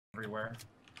everywhere.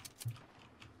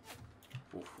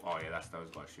 Oof. Oh yeah, that's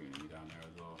those guys shooting me down there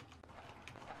as well.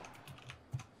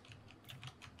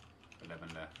 11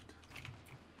 left.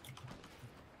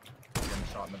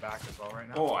 Getting shot in the back as well right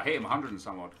now. Oh, I hit him 100 and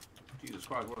some odd. Jesus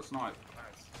Christ, what a snipe.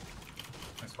 Nice.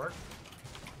 Nice work.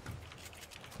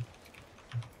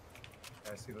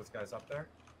 I see those guys up there.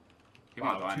 He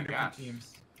might die in the gas.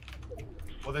 Teams.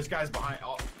 Well, there's guys behind.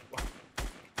 Oh, wow.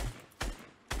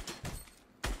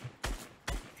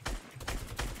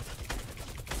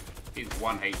 He's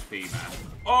 1 HP, man.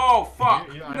 Oh fuck!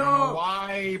 I no! don't know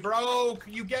why, bro.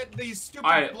 You get these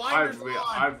stupid blinders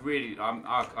on.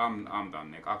 I'm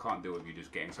done, Nick. I can't deal with you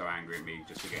just getting so angry at me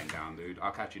just for getting down, dude.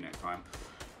 I'll catch you next time.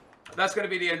 That's gonna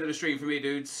be the end of the stream for me,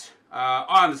 dudes.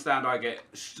 I understand I get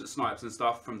snipes and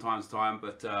stuff from time to time,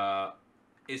 but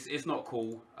it's not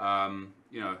cool.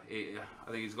 You know,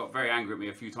 I think he's got very angry at me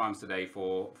a few times today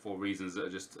for reasons that are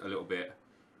just a little bit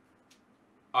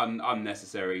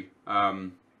unnecessary,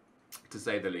 to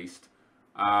say the least.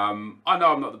 I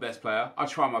know I'm not the best player. I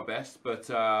try my best, but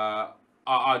I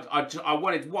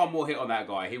wanted one more hit on that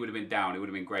guy. He would have been down. It would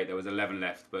have been great. There was 11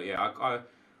 left, but yeah,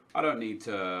 I don't need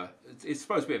to. It's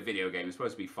supposed to be a video game. It's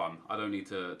supposed to be fun. I don't need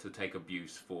to take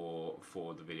abuse for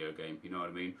the video game. You know what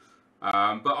I mean?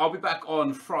 But I'll be back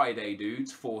on Friday,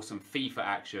 dudes, for some FIFA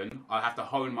action. I'll have to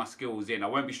hone my skills in. I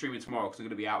won't be streaming tomorrow because I'm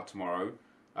going to be out tomorrow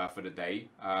for the day.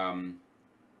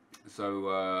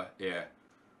 Yeah,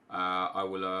 I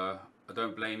will. I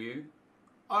don't blame you.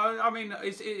 I mean,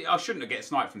 I shouldn't have get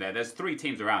sniped from there. There's 3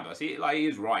 teams around us. He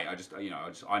is right.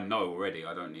 I know already.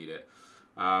 I don't need it.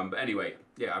 But anyway,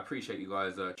 yeah, I appreciate you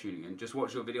guys tuning in. Just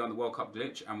watched your video on the World Cup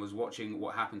glitch and was watching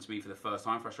what happened to me for the first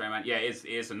time. Frustrating, man. Yeah,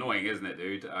 it's annoying, isn't it,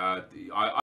 dude?